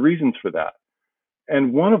the reasons for that.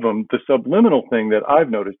 And one of them, the subliminal thing that I've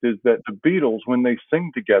noticed, is that the Beatles, when they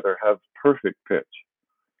sing together, have perfect pitch.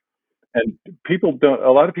 And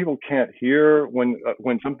a lot of people can't hear when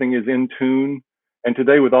something is in tune. And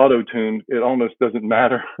today with auto tune, it almost doesn't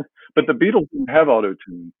matter. But the Beatles didn't have auto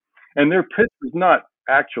tune, and their pitch was not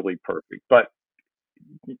actually perfect, but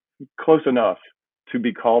close enough to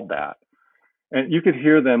be called that. And you could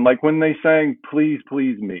hear them, like when they sang "Please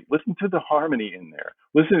Please Me." Listen to the harmony in there.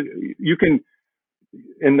 Listen, you can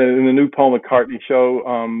in the new Paul McCartney show,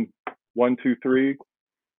 1, 2, 3.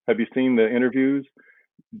 Have you seen the interviews?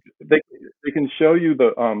 They can show you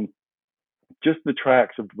the just the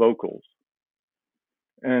tracks of vocals,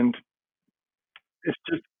 and it's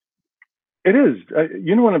just it is.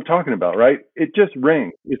 You know what I'm talking about, right? It just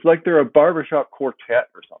rings. It's like they're a barbershop quartet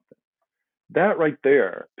or something. That right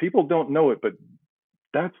there, people don't know it, but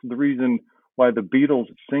that's the reason why the Beatles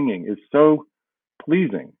singing is so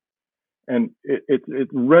pleasing, and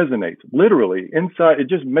it resonates literally inside. It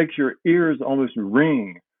just makes your ears almost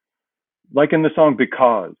ring, like in the song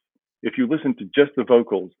 "Because." If you listen to just the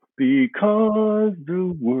vocals, because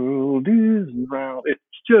the world is round, it's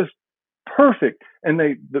just perfect. And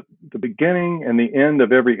the beginning and the end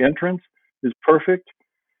of every entrance is perfect.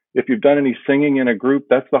 If you've done any singing in a group,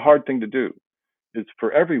 that's the hard thing to do, is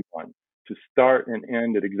for everyone to start and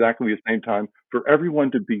end at exactly the same time, for everyone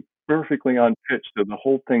to be perfectly on pitch so the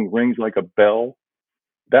whole thing rings like a bell.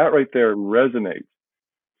 That right there resonates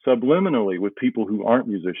subliminally with people who aren't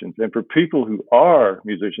musicians. And for people who are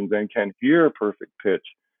musicians and can hear perfect pitch,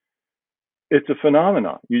 it's a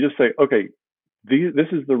phenomenon. You just say, okay, this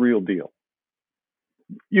is the real deal.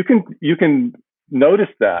 You can notice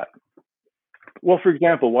that. Well, for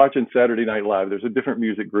example, watching Saturday Night Live, there's a different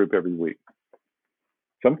music group every week.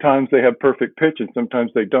 Sometimes they have perfect pitch and sometimes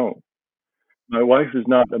they don't. My wife is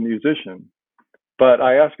not a musician, but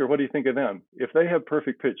I ask her, what do you think of them? If they have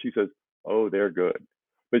perfect pitch, she says, oh, they're good.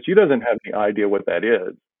 But she doesn't have any idea what that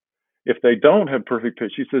is. If they don't have perfect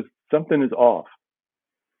pitch, she says something is off.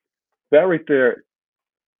 That right there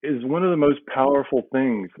is one of the most powerful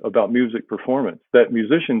things about music performance that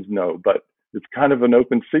musicians know, but it's kind of an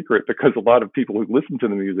open secret because a lot of people who listen to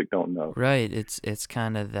the music don't know. Right. It's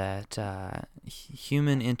kind of that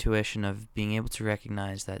human intuition of being able to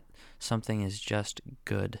recognize that something is just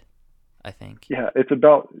good, I think. Yeah, it's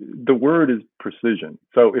about, the word is precision.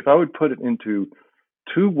 So if I would put it into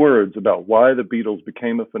 2 words about why the Beatles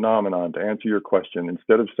became a phenomenon, to answer your question,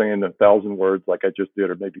 instead of saying 1,000 words like I just did,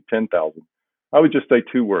 or maybe 10,000, I would just say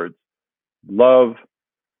 2 words: love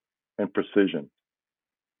and precision.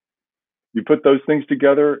 You put those things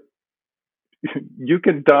together, you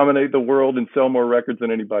can dominate the world and sell more records than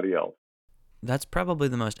anybody else. That's probably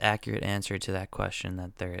the most accurate answer to that question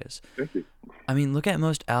that there is. Thank you. I mean, look at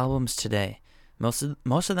most albums today. Most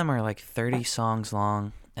of them are like 30 songs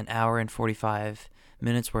long, an hour and 45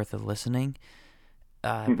 minutes worth of listening,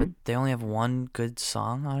 but they only have one good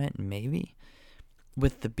song on it, maybe.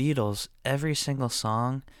 With the Beatles, every single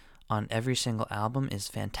song on every single album is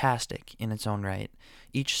fantastic in its own right.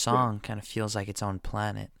 Each song kind of feels like its own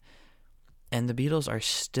planet. And the Beatles are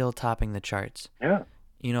still topping the charts. Yeah.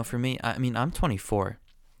 You know, for me, I mean, I'm 24,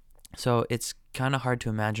 so it's kind of hard to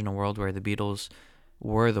imagine a world where the Beatles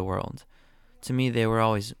were the world. To me, they were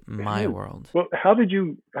always my world. Well, how did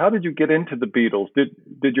you get into the Beatles?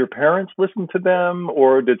 Did your parents listen to them,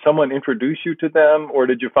 or did someone introduce you to them, or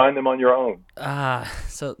did you find them on your own?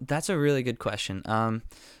 So that's a really good question.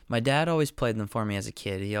 My dad always played them for me as a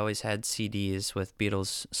kid. He always had CDs with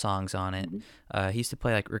Beatles songs on it. He used to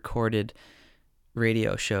play like recorded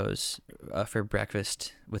radio shows for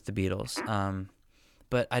breakfast with the Beatles.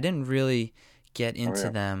 But I didn't really get into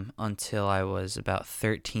them until I was about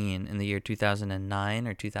 13 in the year 2009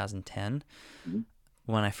 or 2010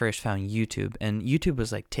 when I first found YouTube. And YouTube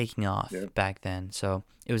was like taking off back then, so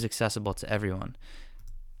it was accessible to everyone.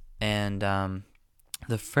 And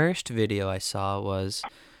the first video I saw was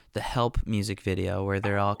the Help music video, where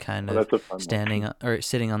they're all kind of standing or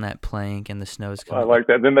sitting on that plank and the snow's coming. I like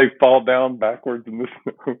that. Then they fall down backwards in the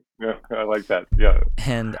snow. Yeah, I like that. Yeah.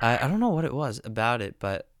 And I don't know what it was about it,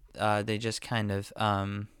 but they just kind of I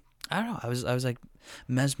don't know. I was like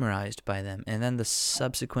mesmerized by them. And then the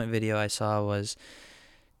subsequent video I saw was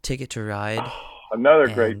Ticket to Ride. Another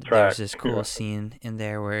great track. There's this cool scene in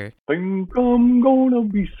there where think I'm gonna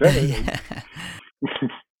be sad.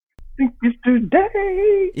 Think it's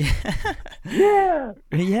today. Yeah.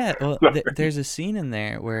 Yeah. Well, there's a scene in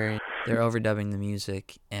there where they're overdubbing the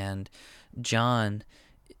music, and John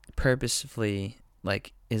purposefully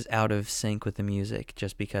like is out of sync with the music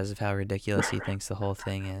just because of how ridiculous he thinks the whole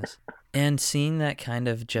thing is. And seeing that kind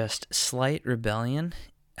of just slight rebellion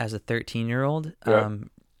as a 13-year-old,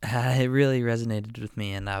 it really resonated with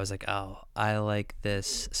me, and I was like, oh, I like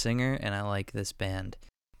this singer and I like this band.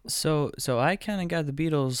 So I kind of got the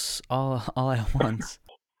Beatles all at once.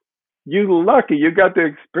 You lucky, you got to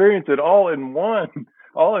experience it all in one,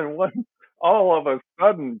 all of a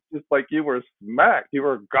sudden, just like you were smacked, you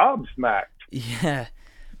were gobsmacked. Yeah.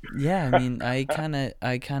 I mean, I kind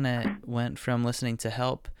of went from listening to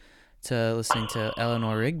Help to listening to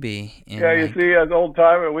Eleanor Rigby. Yeah, you see, as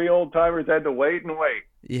we old timers had to wait and wait.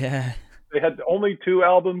 Yeah. They had only 2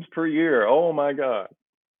 albums per year. Oh my God.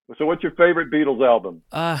 So what's your favorite Beatles album?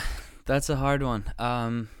 That's a hard one.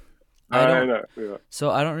 I know. Yeah. So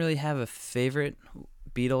I don't really have a favorite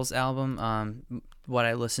Beatles album. What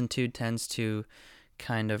I listen to tends to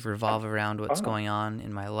kind of revolve around what's going on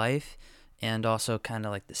in my life, and also kind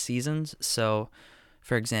of like the seasons. So,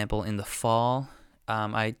 for example, in the fall,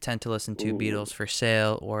 I tend to listen to Beatles for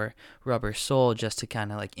Sale or Rubber Soul just to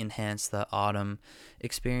kind of like enhance the autumn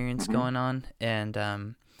experience going on.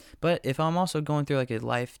 And but if I'm also going through like a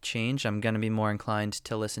life change, I'm going to be more inclined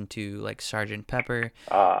to listen to like Sgt. Pepper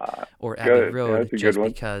or Abbey Road, just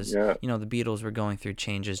because, the Beatles were going through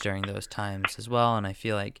changes during those times as well. And I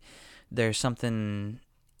feel like there's something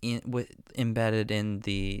embedded in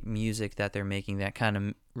the music that they're making that kind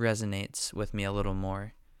of resonates with me a little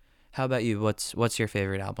more. How about you? What's your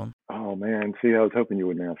favorite album? Oh man, see, I was hoping you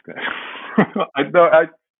wouldn't ask that.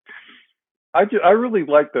 I really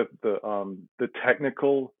like the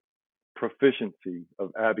technical proficiency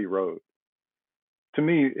of Abbey Road. To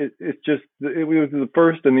me, it was the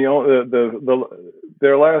first and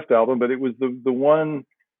their last album, but it was the one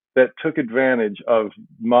that took advantage of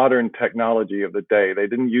modern technology of the day. They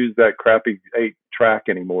didn't use that crappy 8-track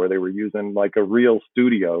anymore. They were using like a real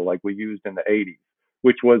studio like we used in the 80s,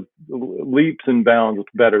 which was leaps and bounds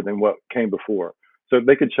better than what came before. So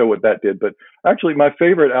they could show what that did. But actually, my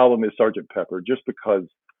favorite album is Sgt. Pepper, just because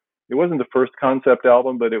it wasn't the first concept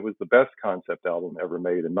album, but it was the best concept album ever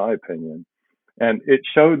made, in my opinion. And it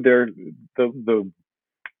showed the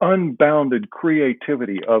unbounded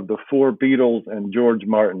creativity of the 4 Beatles and George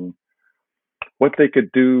Martin, what they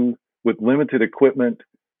could do with limited equipment,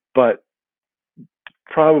 but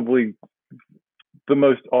probably the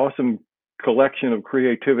most awesome collection of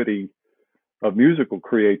creativity, of musical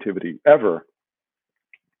creativity ever,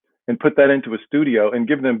 and put that into a studio and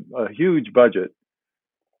give them a huge budget.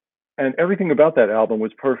 And everything about that album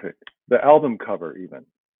was perfect. The album cover even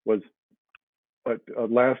was a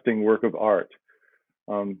lasting work of art.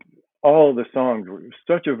 All of the songs were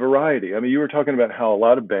such a variety. I mean, you were talking about how a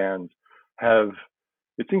lot of bands have,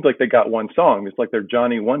 it seems like they got one song. It's like they're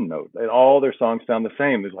Johnny One Note, and all their songs sound the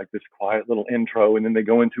same. There's like this quiet little intro, and then they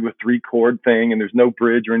go into a 3-chord thing, and there's no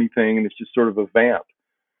bridge or anything, and it's just sort of a vamp.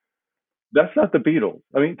 That's not the Beatles.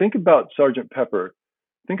 I mean, think about Sgt. Pepper.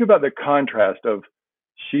 Think about the contrast of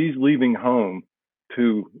She's Leaving Home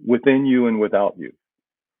to Within You and Without You.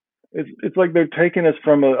 It's like they're taking us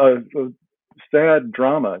from a sad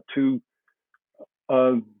drama to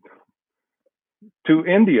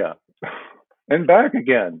India and back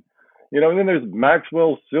again. And then there's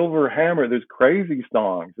Maxwell's Silver Hammer. There's crazy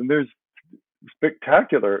songs, and there's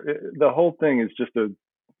spectacular. The whole thing is just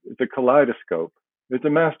it's a kaleidoscope. It's a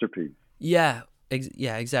masterpiece. Yeah,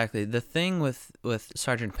 exactly. The thing with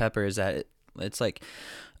Sgt. Pepper is that it's like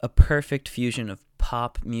a perfect fusion of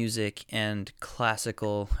pop music and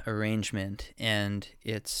classical arrangement, and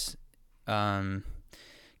it's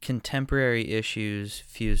contemporary issues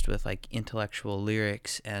fused with like intellectual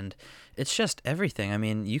lyrics, and it's just everything. I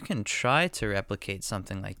mean, you can try to replicate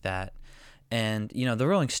something like that, And the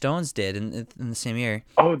Rolling Stones did in the same year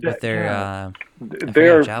Oh, with their yeah. I forget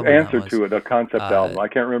Their which album that answer was. to it, a concept album. I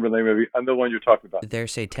can't remember the name of it. I know the one you're talking about. Their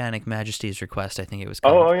Satanic Majesty's Request, I think it was Oh,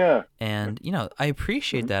 called. oh yeah. And I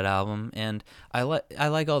appreciate that album, and I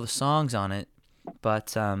like all the songs on it,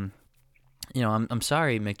 but I'm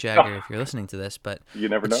sorry, Mick Jagger, if you're listening to this, but You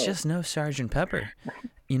never it's know. just no Sgt. Pepper.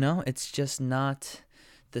 It's just not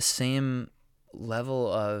the same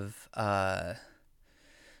level of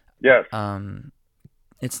Yes.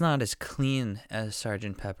 it's not as clean as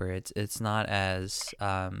Sgt. Pepper. It's not as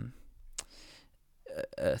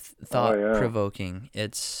thought provoking.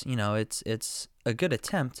 It's it's a good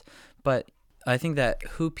attempt, but I think that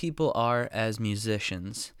who people are as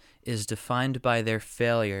musicians is defined by their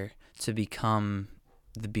failure to become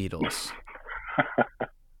the Beatles.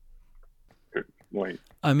 Wait.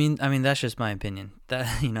 I mean that's just my opinion. That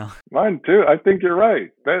Mine too. I think you're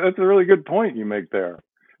right. That's a really good point you make there.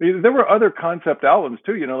 There were other concept albums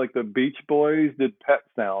too, like the Beach Boys did Pet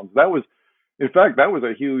Sounds. In fact, that was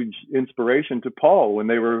a huge inspiration to Paul when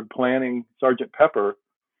they were planning Sgt. Pepper.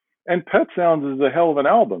 And Pet Sounds is a hell of an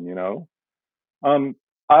album,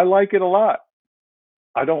 I like it a lot.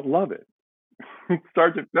 I don't love it.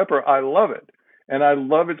 Sgt. Pepper, I love it. And I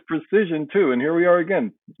love its precision too. And here we are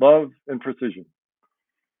again, love and precision.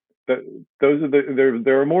 Those are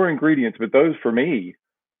there are more ingredients, but those for me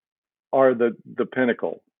are the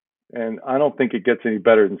pinnacle. And I don't think it gets any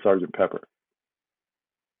better than Sgt. Pepper.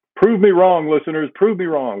 Prove me wrong, listeners. Prove me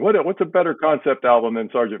wrong. What's a better concept album than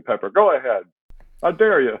Sgt. Pepper? Go ahead. I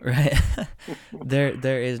dare you. Right.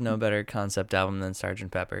 There is no better concept album than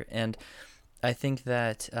Sgt. Pepper. And I think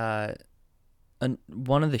that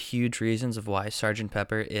one of the huge reasons of why Sgt.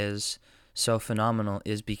 Pepper is so phenomenal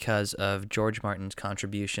is because of George Martin's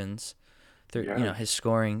contributions. His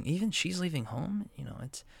scoring, even She's Leaving Home,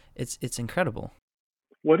 it's incredible.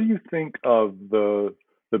 What do you think of the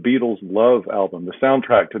Beatles' Love album, the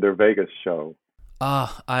soundtrack to their Vegas show?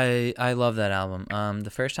 Oh, I love that album.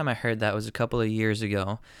 The first time I heard that was a couple of years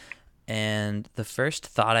ago, and the first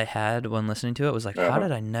thought I had when listening to it was like, how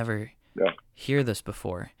did I never hear this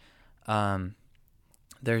before?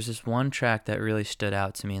 There's this one track that really stood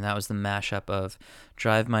out to me, and that was the mashup of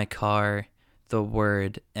Drive My Car, The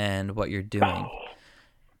Word, and What You're Doing.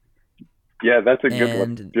 Yeah, that's a good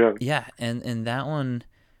one. Yeah, and that one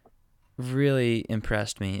really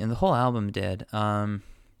impressed me, and the whole album did. I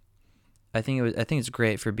think it's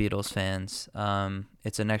great for Beatles fans.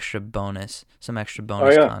 It's an extra bonus, some extra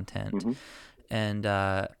bonus content, mm-hmm. And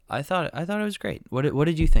I thought it was great. What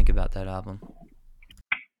did you think about that album?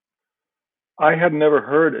 I had never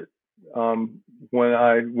heard it. When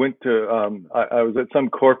I went to, I was at some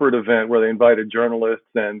corporate event where they invited journalists,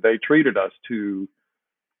 and they treated us to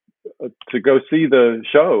go see the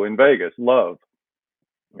show in Vegas, Love.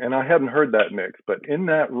 And I hadn't heard that mix, but in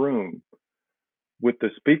that room, with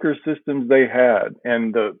the speaker systems they had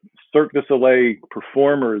and the Cirque du Soleil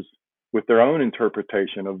performers with their own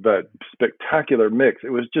interpretation of that spectacular mix,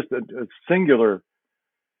 it was just a singular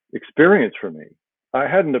experience for me. I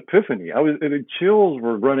had an epiphany. The chills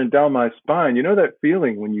were running down my spine. You know that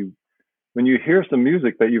feeling when you hear some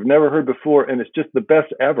music that you've never heard before, and it's just the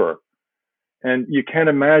best ever, and you can't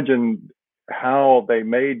imagine how they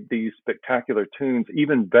made these spectacular tunes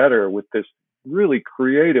even better with this really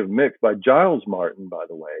creative mix by Giles Martin, by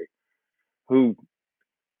the way, who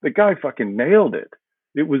the guy fucking nailed it.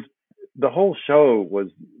 The whole show was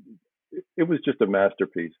just a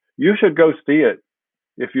masterpiece. You should go see it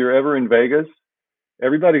if you're ever in Vegas.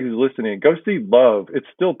 Everybody who's listening, go see Love. It's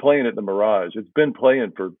still playing at the Mirage. It's been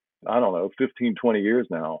playing for, I don't know, 15, 20 years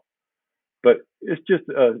now. But it's just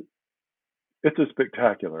it's a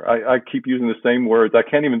spectacular. I keep using the same words. I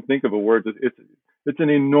can't even think of a word. It's an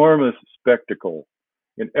enormous spectacle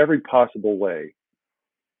in every possible way.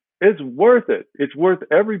 It's worth it. It's worth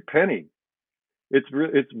every penny.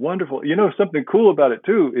 It's wonderful. Something cool about it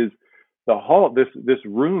too is the hall. This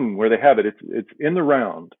room where they have it. It's in the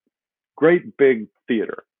round. Great big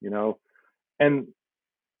theater, and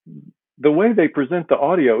the way they present the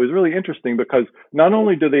audio is really interesting because not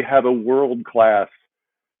only do they have a world-class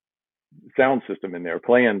sound system in there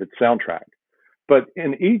playing the soundtrack, but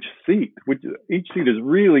in each seat is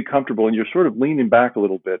really comfortable, and you're sort of leaning back a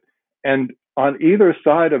little bit, and on either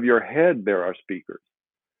side of your head there are speakers.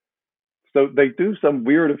 So they do some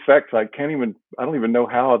weird effects. I don't even know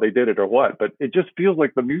how they did it or what, but it just feels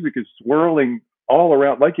like the music is swirling all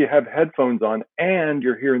around, like you have headphones on and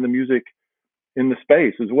you're hearing the music in the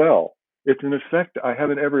space as well. It's an effect I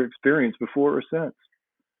haven't ever experienced before or since.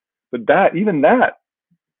 But even that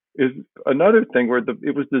is another thing where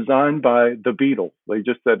it was designed by the Beatles. They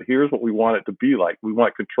just said, here's what we want it to be like. We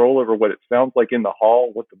want control over what it sounds like in the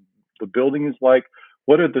hall, what the building is like.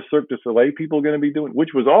 What are the Cirque du Soleil people going to be doing? Which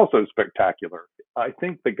was also spectacular. I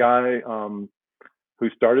think the guy who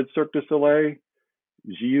started Cirque du Soleil,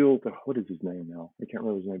 Gilles, what is his name now? I can't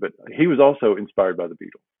remember his name, but he was also inspired by the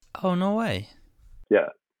Beatles. Oh, no way. Yeah.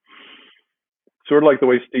 Sort of like the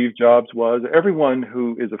way Steve Jobs was. Everyone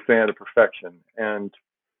who is a fan of perfection and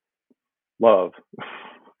love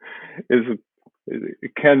it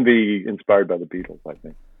can be inspired by the Beatles, I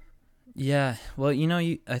think. Yeah, well,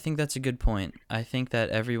 I think that's a good point. I think that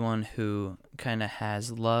everyone who kind of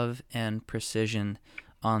has love and precision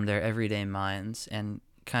on their everyday minds and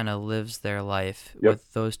kind of lives their life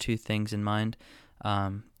with those two things in mind,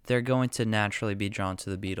 they're going to naturally be drawn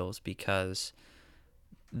to the Beatles because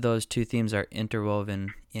those two themes are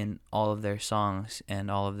interwoven in all of their songs and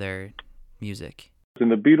all of their music.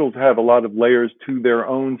 And the Beatles have a lot of layers to their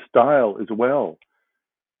own style as well.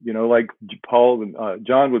 Like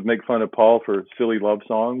John would make fun of Paul for silly love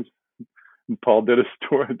songs. And Paul did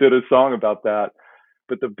a song about that.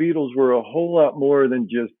 But the Beatles were a whole lot more than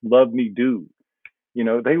just "Love Me Do."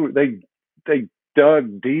 They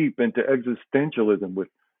dug deep into existentialism with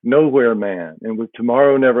 "Nowhere Man" and with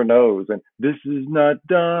 "Tomorrow Never Knows" and "This Is Not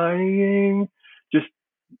Dying." Just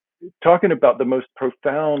talking about the most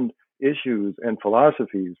profound issues and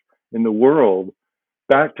philosophies in the world,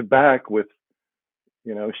 back to back with,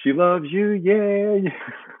 "She Loves You, yeah."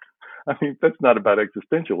 I mean, that's not about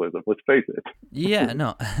existentialism, let's face it. Yeah,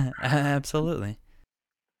 no, absolutely.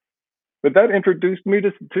 But that introduced me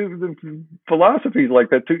to the philosophies like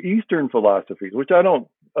that, to Eastern philosophies, which I don't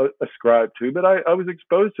ascribe to, but I was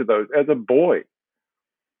exposed to those as a boy,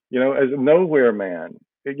 as a nowhere man.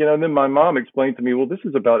 And then my mom explained to me, well, this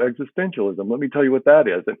is about existentialism. Let me tell you what that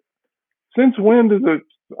is. And since when does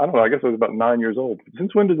I don't know, I guess I was about 9 years old.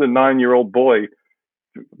 Since when does a 9-year-old boy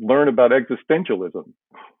learn about existentialism?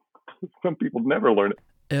 Some people never learn it.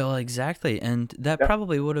 Well, exactly, and that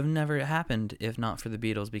probably would have never happened if not for the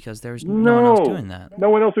Beatles, because there's no one else doing that. No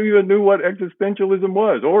one else even knew what existentialism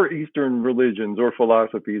was, or Eastern religions, or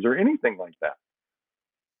philosophies, or anything like that.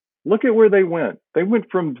 Look at where they went. They went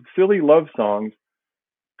from silly love songs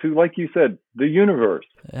to, like you said, the universe.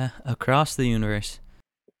 Yeah, across the universe.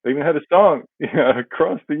 They even had a song,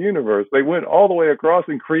 across the universe. They went all the way across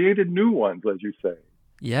and created new ones, as you say.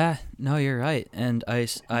 Yeah, no, you're right, and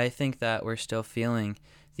I think that we're still feeling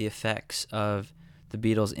the effects of the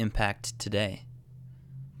Beatles' impact today.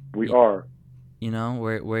 We are.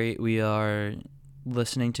 We are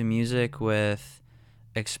listening to music with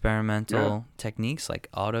experimental techniques like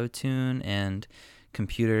auto-tune and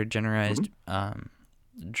computer-generated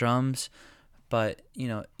drums, but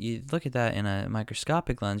you look at that in a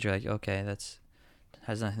microscopic lens, you're like, okay, that's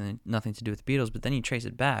has nothing to do with the Beatles, but then you trace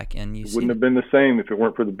it back and you see... Wouldn't have been the same if it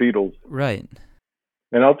weren't for the Beatles. Right.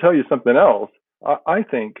 And I'll tell you something else. I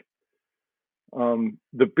think the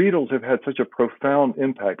Beatles have had such a profound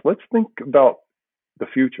impact. Let's think about the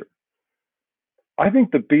future. I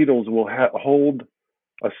think the Beatles will hold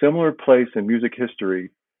a similar place in music history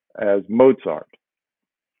as Mozart,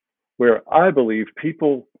 where I believe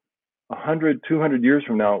people 100, 200 years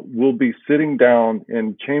from now will be sitting down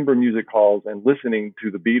in chamber music halls and listening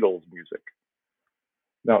to the Beatles music.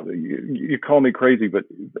 Now, you call me crazy, but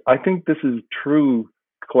I think this is true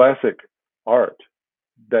classic art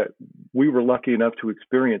that we were lucky enough to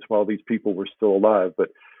experience while these people were still alive. But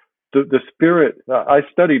the spirit, I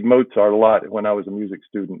studied Mozart a lot when I was a music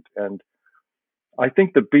student, and I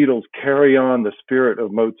think the Beatles carry on the spirit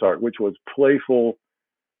of Mozart, which was playful,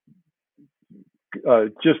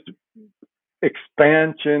 just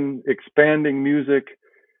expanding music,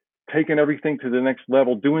 taking everything to the next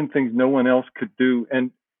level, doing things no one else could do,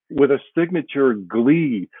 and with a signature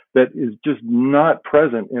glee that is just not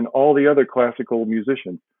present in all the other classical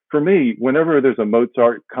musicians. For me, whenever there's a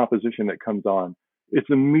Mozart composition that comes on, it's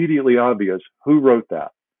immediately obvious who wrote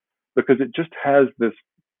that, because it just has this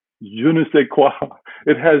je ne sais quoi.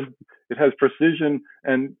 It has precision,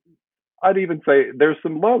 and I'd even say there's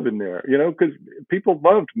some love in there, because people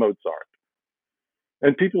loved Mozart.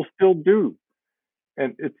 And people still do.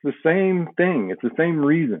 And it's the same thing. It's the same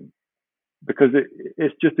reason. Because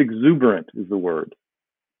it's just exuberant is the word.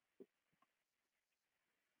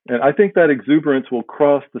 And I think that exuberance will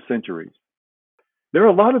cross the centuries. There are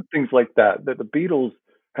a lot of things like that the Beatles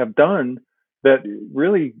have done that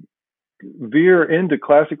really veer into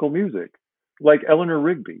classical music, like Eleanor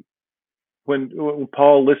Rigby. When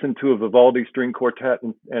Paul listened to a Vivaldi string quartet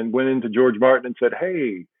and went into George Martin and said,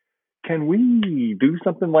 hey, can we do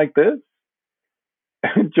something like this?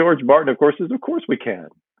 And George Martin, of course, says, of course we can.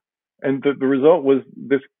 And the result was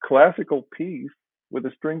this classical piece with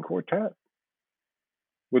a string quartet,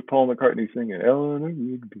 with Paul McCartney singing Eleanor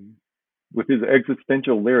Rigby, with his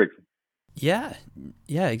existential lyrics. Yeah,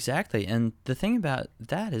 exactly. And the thing about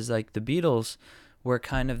that is, like, the Beatles were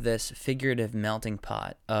kind of this figurative melting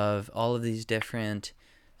pot of all of these different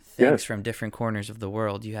things from different corners of the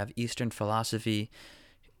world. You have Eastern philosophy,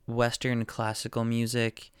 Western classical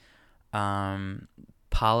music,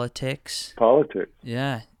 politics.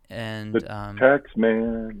 Yeah, and the tax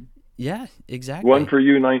man. Yeah, exactly. 1 for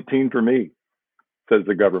you, 19 for me, says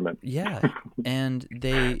the government. Yeah, and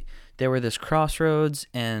there were this crossroads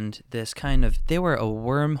and this they were a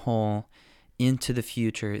wormhole into the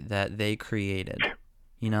future that they created,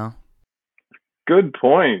 you know? Good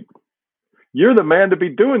point. You're the man to be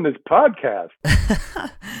doing this podcast.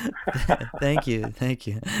 Thank you.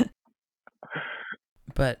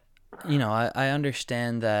 But, you know, I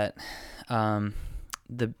understand that the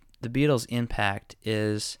Beatles' impact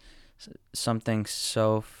is something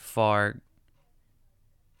so far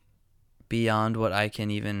beyond what I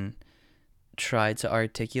can even try to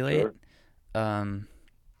articulate. Sure.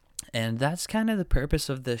 And that's kind of the purpose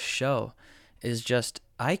of this show, is just,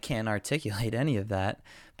 I can't articulate any of that,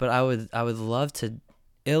 but I would love to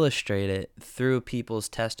illustrate it through people's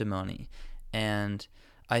testimony. And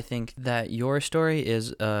I think that your story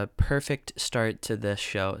is a perfect start to this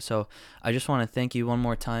show. So I just want to thank you one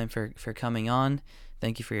more time for coming on.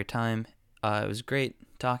 Thank you for your time. It was great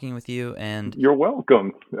talking with you. And you're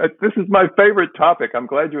welcome. This is my favorite topic. I'm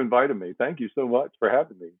glad you invited me. Thank you so much for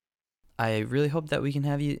having me. I really hope that we can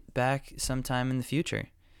have you back sometime in the future.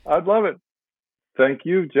 I'd love it. Thank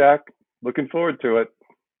you, Jack. Looking forward to it.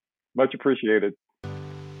 Much appreciated.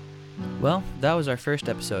 Well, that was our first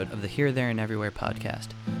episode of the Here, There, and Everywhere podcast.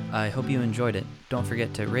 I hope you enjoyed it. Don't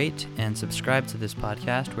forget to rate and subscribe to this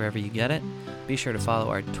podcast wherever you get it. Be sure to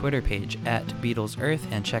follow our Twitter page at Beatles Earth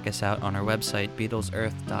and check us out on our website,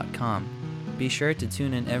 BeatlesEarth.com. Be sure to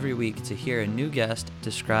tune in every week to hear a new guest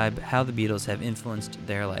describe how the Beatles have influenced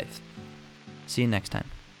their life. See you next time.